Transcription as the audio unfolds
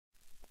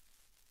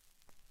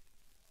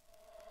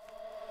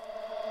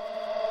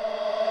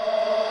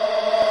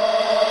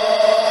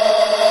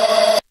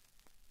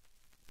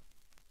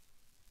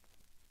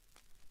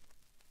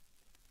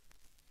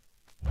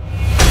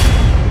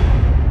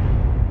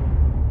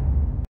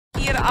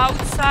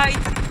outside.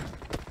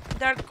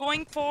 They're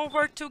going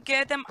forward to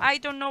get them. I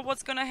don't know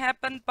what's gonna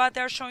happen, but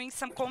they're showing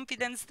some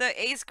confidence. The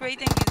ace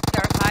grading is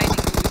they're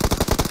hiding.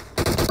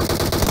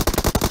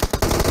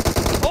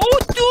 Oh,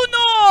 2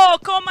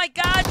 knock! Oh my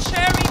god,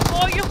 Cherry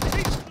boy, you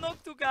managed to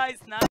knock 2 guys.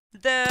 Nice.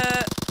 The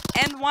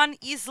N1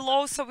 is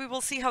low, so we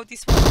will see how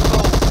this one will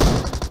go.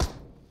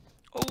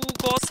 Oh,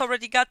 Ghost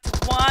already got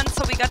 1,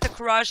 so we got the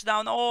crush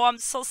down. Oh, I'm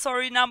so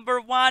sorry,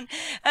 number 1.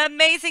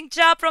 Amazing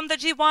job from the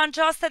G1.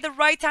 Just at the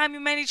right time,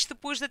 you managed to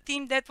push the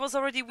team that was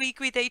already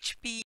weak with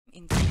HP.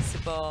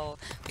 Invisible.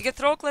 We get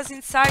Rockless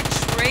inside,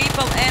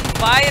 Trable and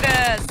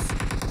Virus.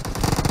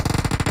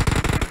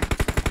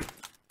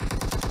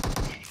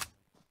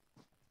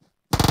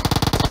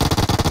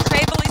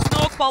 Trable is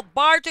knocked while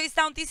Barto is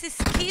down. This is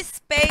key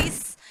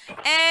space.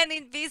 And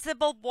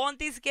Invisible won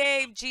this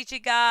game.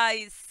 GG,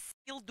 guys.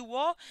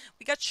 Duo.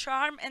 We got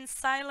Charm and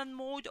Silent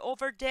Mode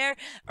over there,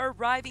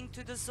 arriving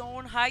to the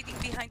zone, hiding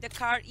behind the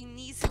car.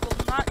 Invisible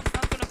is not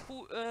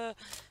gonna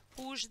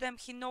push them.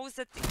 He knows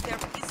that there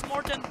is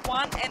more than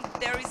 1, and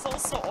there is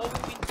also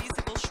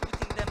Invisible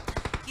shooting them.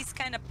 He's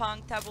kind of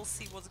punked. I will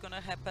see what's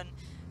gonna happen.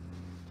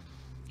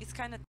 It's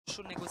kind of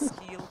tešo nego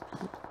skill.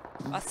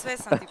 A sve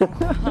sam ti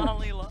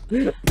pohvalila.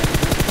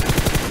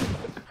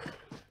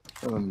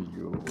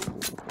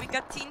 We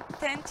got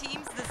 10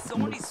 teams. The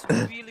zone is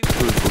really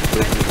close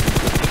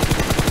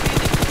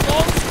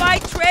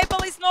fight.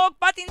 Treble is knocked,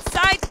 but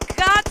inside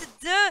got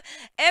the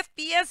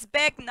FPS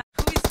back. Now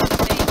who is gonna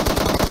make it?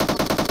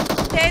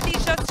 Teddy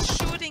just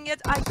shooting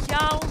at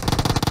Ayal.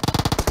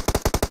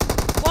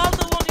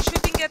 Waldalon is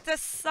shooting at the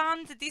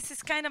Sun. This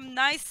is kind of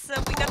nice.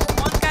 We got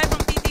 1 guy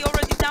from BT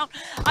already down.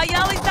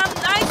 Ayal is down.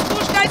 Nice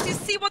push, guys. You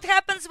see what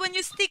happens when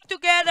you stick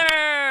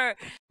together.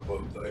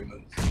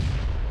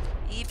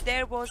 If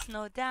there was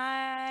no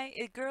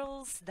a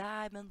girl's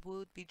diamond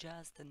would be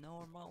just a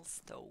normal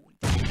stone.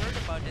 You heard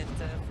about it,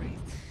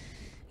 Freeze?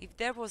 If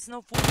there was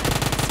no woman,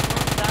 this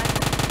world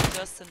diamond would be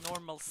just a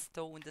normal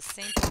stone. The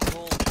same for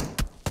gold.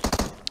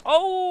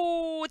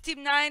 Oh,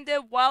 Team 9,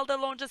 the Wild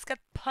Alone just got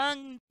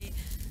punked.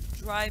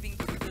 Driving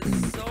to the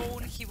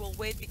zone. He will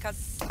wait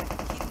because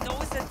he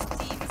knows that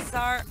teams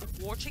are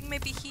watching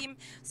maybe him.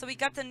 So we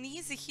got an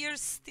easy here.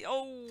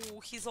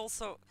 Oh, he's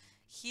also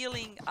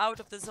healing out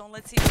of the zone.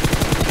 Let's see.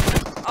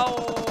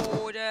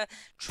 Oh, the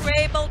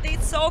Treble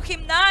did so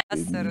him nice.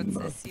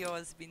 Srce si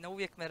ozbiljno,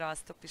 uvijek me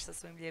rastopiš sa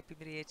svojim lijepim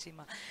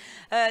riječima.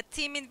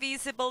 Team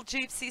Invisible,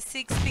 Gypsy,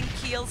 16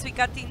 kills. We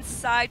got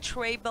inside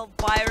Treble,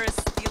 Virus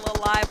still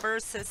alive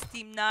versus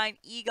Team 9,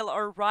 Eagle,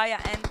 Araya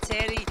and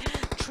Terry.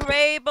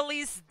 Treble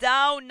is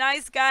down.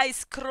 Nice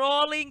guys,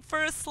 crawling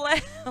first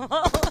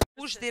level.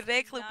 Push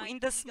directly in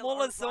the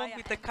smaller zone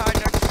with the car.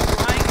 They're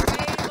trying.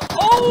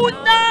 Oh,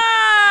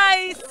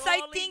 nice!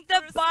 I think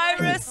the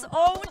Virus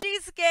owned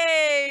this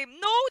game.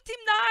 No, Team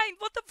 9,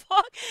 what the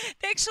fuck?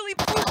 They actually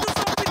pushed us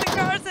on with the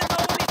cars and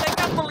owned it. I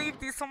can't believe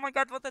this. Oh my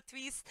god, what a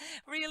twist.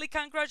 Really,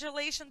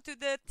 congratulations to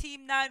the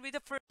Team 9 with the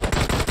first.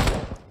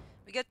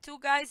 We got 2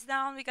 guys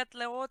down. We got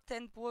Leot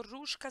and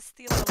Borushka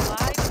still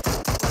alive.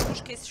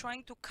 Borushka is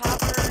trying to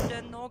cover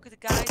the knocked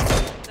guys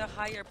in the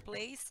higher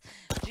place.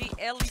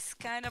 GL is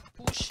kind of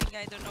pushing.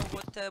 I don't know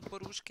what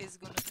Borushka is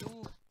gonna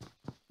do.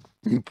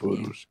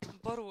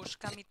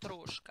 Borushka mi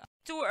troška.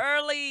 Too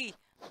early.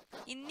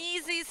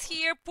 Inizi is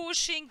here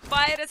pushing.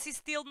 Virus is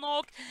still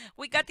knocked.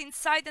 We got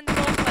inside and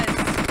Rockless.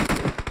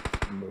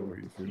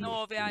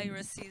 No,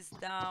 Virus is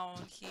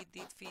down. He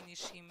did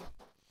finish him.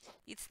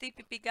 It's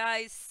TPP,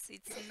 guys.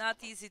 It's not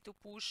easy to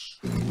push.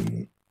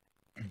 Healing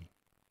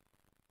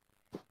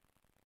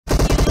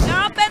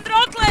up and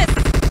Rockless!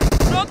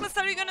 Rockless,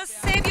 are you gonna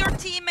save your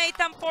teammate?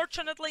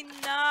 Unfortunately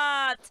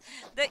not.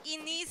 The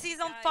Inizi is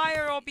on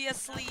fire,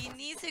 obviously.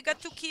 Inizi got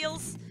 2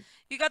 kills.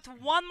 You got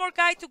 1 more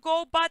guy to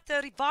go, but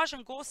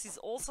Rivajan Ghost is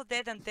also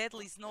dead and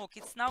Deadly's knock.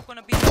 It's now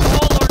gonna be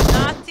all or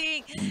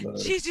nothing.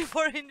 GG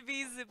for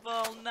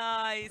Invisible.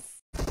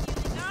 Nice.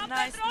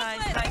 Nice,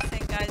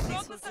 and guys,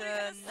 this was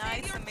a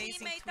nice,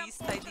 amazing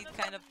twist. I did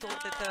kind of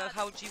thought that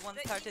how G1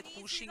 started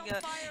pushing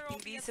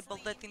Invisible,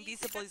 that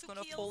Invisible is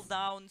gonna fall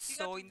down.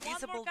 So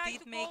Invisible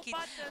did make it.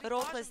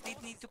 Rockless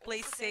did need to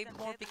play safe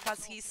more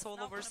because he's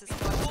solo versus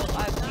squad. So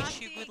I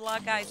wish you good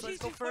luck, guys. Let's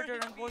go further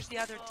and watch the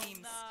other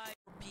teams.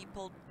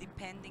 People,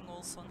 depending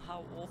also on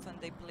how often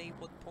they play,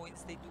 what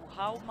points they do,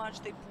 how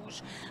much they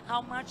push,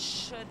 how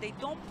much they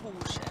don't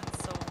push, and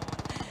so on.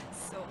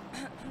 So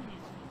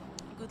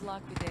good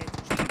luck with it.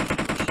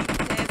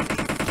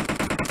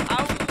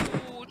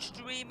 Ouch,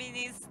 Dreaming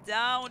is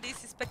down.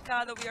 This is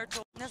Pecado, we are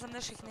told. Ne znam,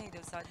 nešto ne ide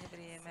u zadnje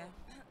vrijeme.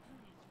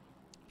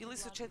 Bili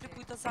su 4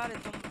 puta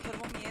zaredom u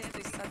prvom mjestu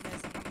i sad ne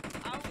znam.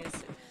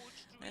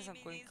 Ne znam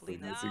kojim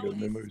klinac.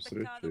 Nemaju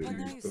sreće. Pa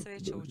nemaju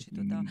sreće, očito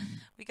da.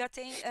 We got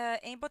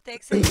aimbot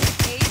X and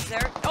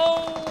Azer.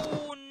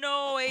 Oh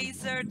no,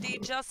 Azer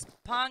did just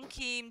punk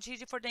him.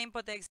 GG for the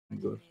aimbot X.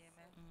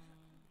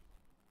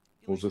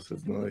 Možda se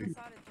znaju.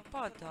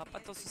 Pa da, pa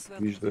to su sve...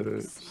 Viš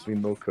da svi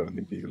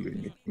nokani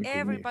bili.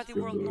 Everybody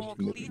were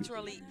knocked.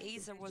 Literally,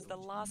 Azer was the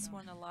last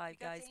one alive,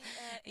 guys.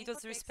 It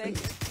was respect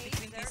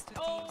between these 2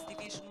 teams,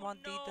 Division 1 one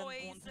didn't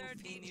want to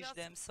finish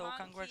them. So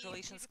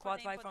congratulations,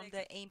 squad 5 from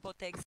the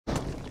Aimpotex.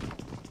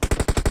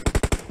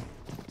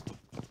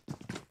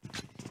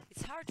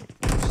 It's hard to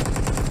push.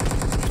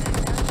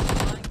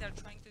 They're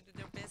trying to do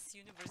their best.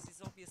 Universe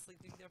is obviously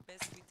doing their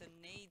best with the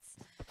nades.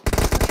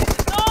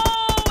 No!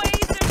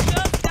 Acer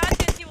just got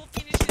it. He will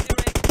finish it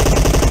directly.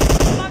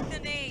 Fuck the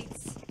nades.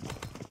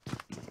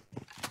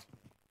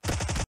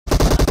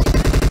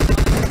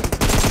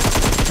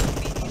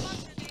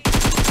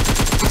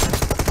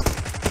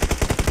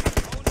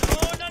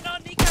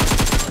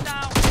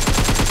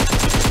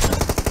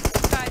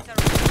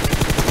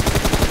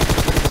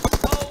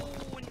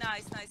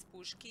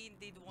 Keen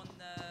did one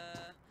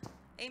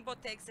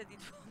Aimpotex did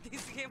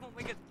this game. Oh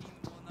my god, Keen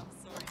won, I'm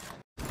sorry.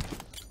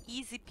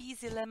 Easy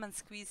peasy lemon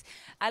squeeze.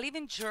 I live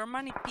in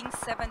Germany, ping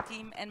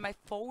 17, and my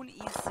phone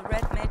is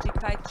Red Magic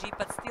 5G,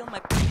 but still my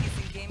ping is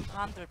in game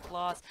 100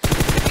 plus.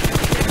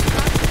 There's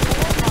not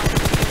normal, to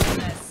be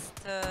honest,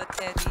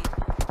 Teddy.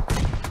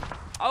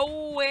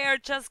 Oh, Air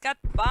just got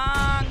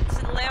bunked.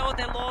 Leo,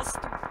 they lost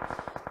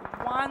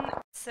 1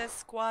 says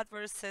squad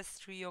versus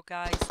trio,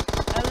 guys.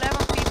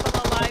 11 people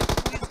alive.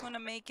 Who is gonna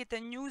make it? A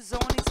new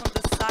zone is on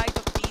the side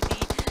of DD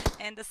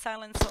and the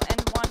silencer,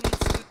 and one needs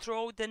to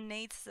throw the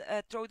nades,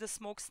 throw the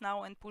smokes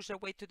now and push their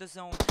way to the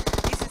zone.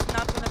 This is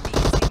not gonna be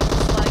easy.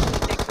 Most likely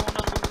they're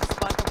gonna lose,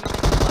 but we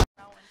will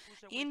now and push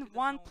their way in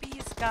one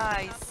piece,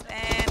 guys.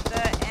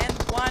 And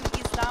one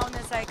is down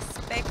as I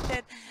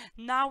expected.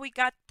 Now we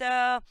got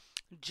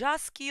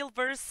Just Kill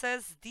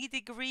versus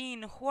DD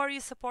Green. Who are you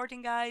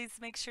supporting, guys?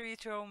 Make sure you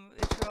throw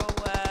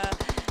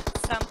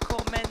some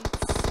comments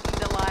in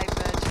the live.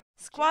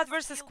 Squad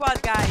versus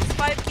squad, guys.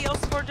 5 kills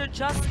for the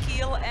Just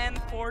Kill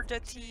and for the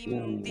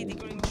team DD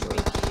Green 3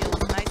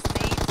 kills. Nice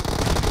nade.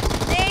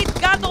 Nade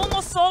got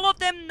almost all of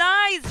them.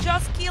 Nice.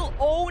 Just Kill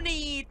own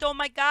it. Oh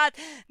my god.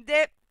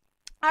 They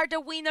are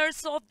the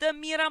winners of the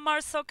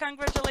Miramar. So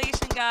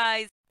congratulations,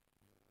 guys.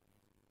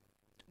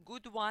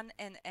 Good one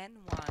and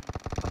N1.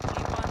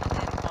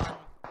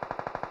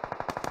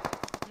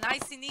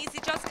 Nice and easy,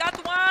 just got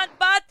one,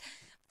 but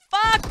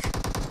fuck!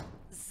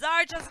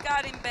 Zar just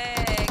got him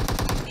back.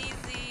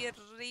 Easy,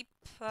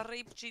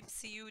 rip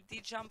Gypsy, you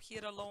did jump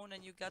here alone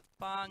and you got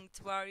bunked.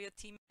 Where your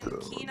team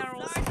and Keen are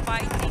also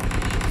fighting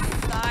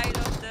inside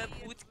of the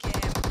boot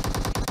camp.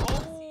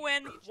 Oh,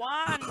 and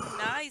one,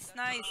 nice.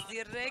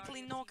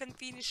 Directly knock and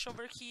finish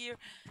over here.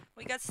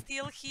 We got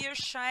still here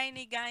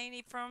Shiny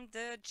Guy from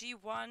the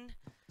G1.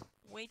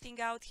 Waiting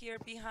out here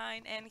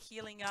behind and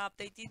healing up.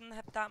 They didn't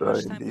have that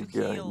much time to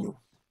heal.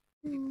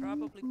 We're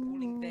probably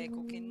pulling back.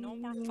 Okay, no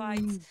more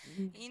fights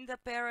in the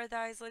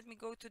Paradise. Let me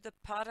go to the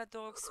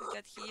Paradox. We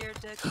got here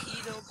the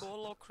Kido,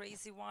 Golo,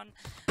 crazy one.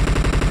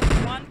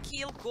 1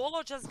 kill.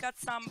 Golo just got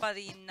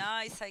somebody.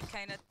 Nice. I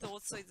kind of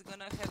thought so. It's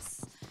gonna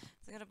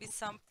be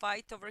some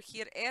fight over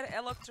here. Air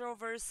Electro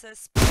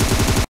versus 1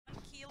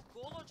 kill.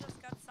 Golo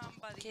just got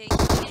somebody. Okay,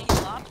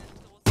 heal up.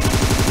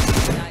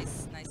 Nice.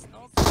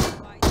 No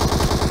fight.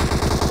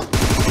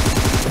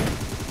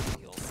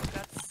 We also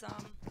got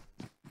some.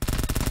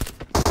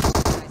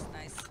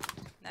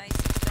 Nice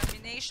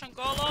extermination,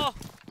 Golo.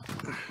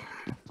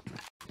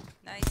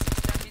 Nice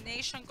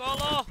extermination,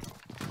 Golo.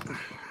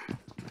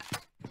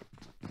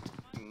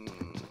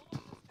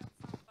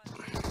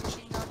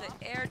 Pushing now the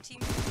air team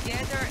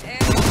together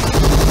and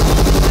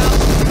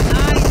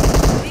nice.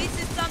 This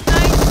is some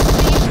nice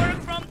teamwork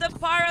from the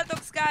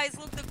Paradox, guys.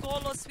 Look, the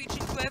Golo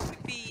switching to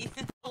FPP.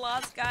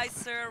 Last guys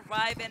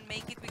survive and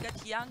make it. We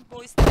got young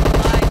boys still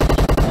alive.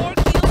 4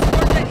 kills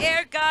for the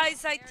air,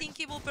 guys. I think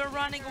he will be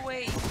running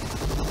away.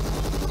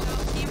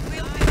 He will be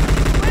running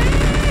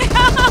away.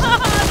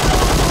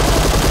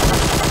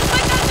 Oh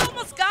my god,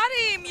 almost got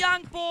him,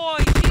 young boy.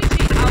 GG.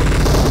 Out.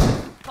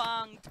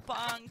 Punked.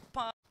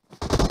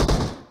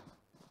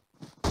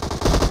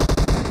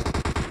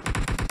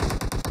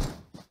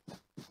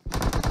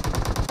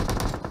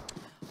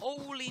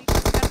 Oh, Link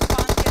got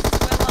punked as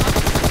well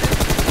after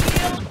the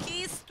kill.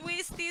 His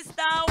twist is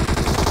down.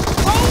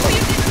 Oh,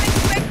 you didn't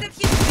expect that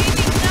he's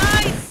winning.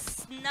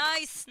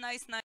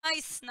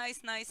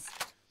 Nice.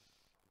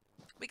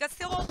 We got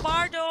still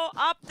Bardo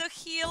up the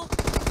hill.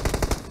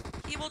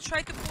 He will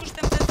try to push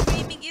them. The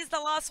streaming is the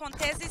last one.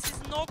 Tezis is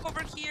knock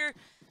over here.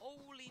 Oh,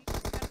 Link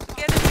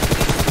got to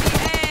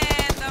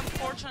and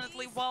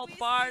unfortunately, while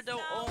Bardo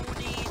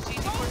only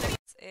GG for the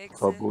exit.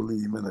 Pa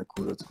boli imena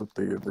kurac kod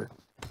tebe.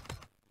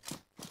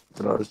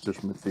 Tražit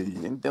ćeš me ti.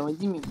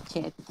 Dođi mi u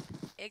chat.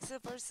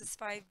 Exit versus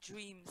 5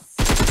 Dreams.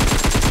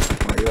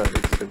 Ma ja,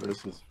 Exit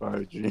versus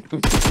 5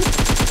 Dreams.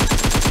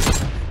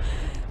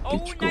 Oh,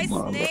 nice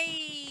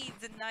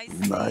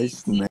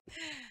nade.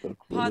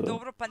 Pa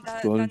dobro, pa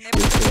da ne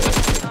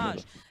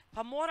znaš.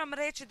 Pa moram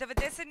reći,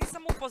 90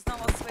 nisam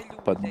upoznala sve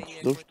ljude. Pa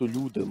zašto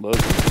ljude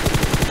lažu?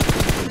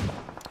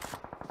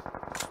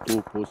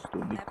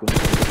 100%, niko ne.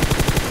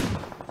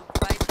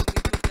 Fighting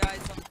with you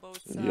guys on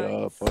both sides.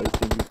 Ja,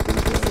 fighting with you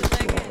guys,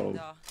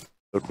 wow.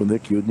 Ako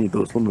neki od njih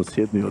doslovno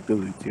sjednu i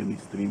odgledaju cijeli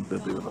stream, da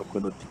bi onako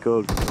da ti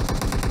kažu.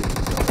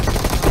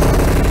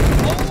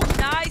 Oh,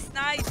 nice.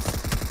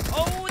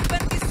 Oh,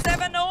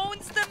 27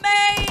 owns the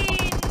main.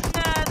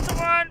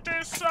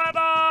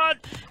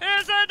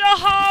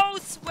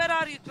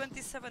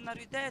 are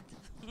you dead?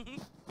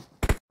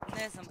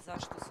 Ne znam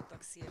zašto su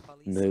tak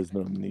sjebali. Ne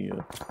znam, nije.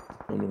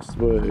 Ono,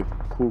 svoje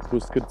kuku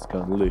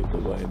skrckan led,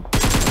 ovaj.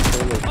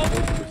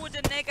 Oh,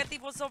 the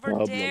negative was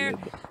over there.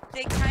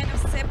 They kind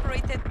of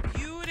separated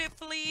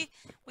beautifully.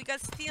 We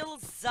got still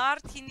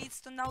Zart. He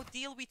needs to now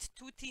deal with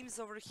two teams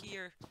over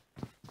here.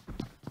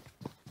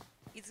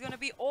 It's gonna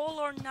be all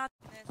or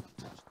nothing.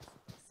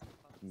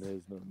 Ne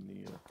znam,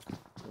 nije.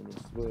 Ono,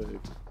 svoje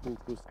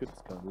kuku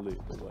skrckan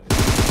led, ovaj.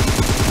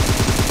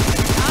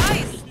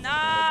 Nice,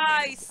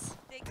 nice.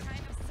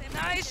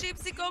 Nice,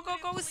 Gypsy, go, go,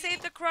 go,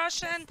 save the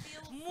Crucian.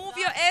 Move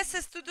your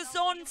asses to the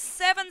zone.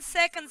 7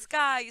 seconds,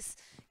 guys.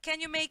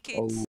 Can you make it?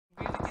 Oh.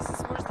 Really, this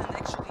is worse than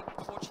actually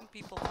watching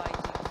people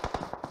fighting.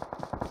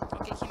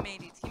 Okay, he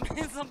made it.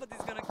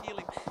 Somebody's gonna kill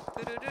him.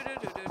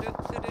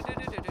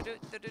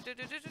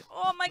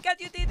 Oh my god,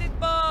 you did it,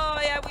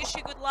 boy! I wish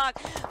you good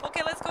luck.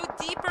 Okay, let's go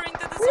deeper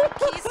into the zone.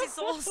 Kiss is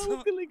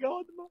also...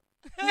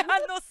 I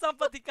know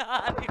somebody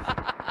got him.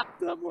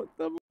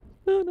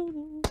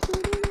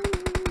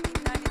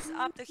 That is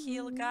up the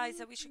hill,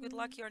 guys. I wish you good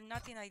luck. You're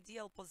not in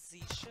ideal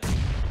position.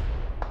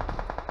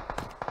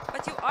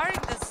 But you are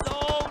in the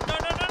zone. No,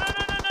 no, no, no,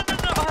 no, no, no, no,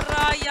 no.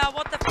 Araya,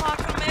 what the fuck?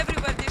 From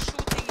everywhere they're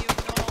shooting you.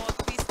 No,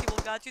 Twisty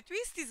will got you.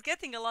 Twisty's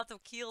getting a lot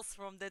of kills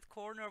from that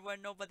corner where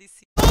nobody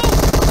sees. Oh!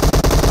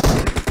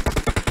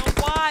 No,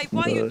 why?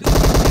 Why you doing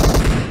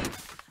this?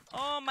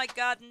 Oh my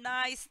god,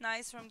 nice,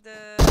 nice from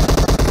the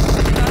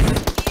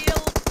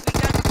kill. We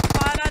got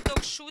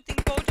Paradox shooting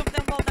both of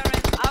them while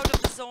they're out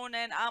of the zone,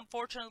 and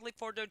unfortunately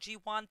for the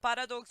G1.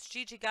 Paradox,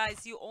 GG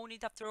guys, you own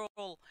it after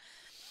all.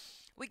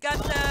 We got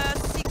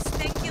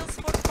 6-10 kills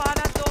for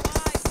Paradox,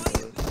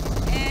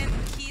 and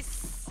he's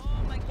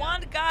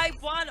one guy,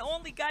 one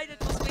only guy that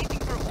was waiting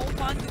for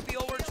Opan to be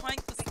over, trying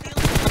to steal.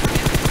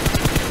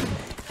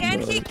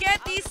 Can he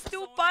get these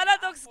two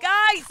Paradox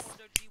guys?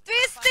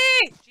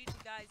 Twisty!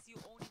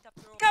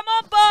 Come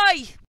on,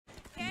 boy!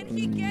 Can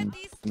he get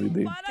these two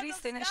Paradox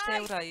 300 nešto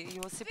eura,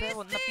 Josip,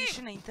 evo,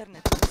 napiši na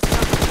internetu.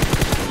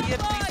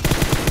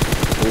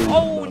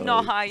 Oh,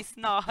 nice,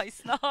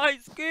 nice,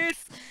 nice,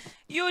 Kiss!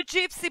 You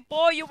gypsy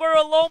boy, you were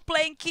alone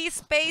playing key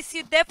space.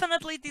 You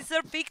definitely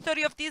deserve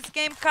victory of this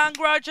game.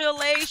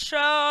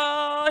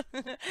 Congratulations!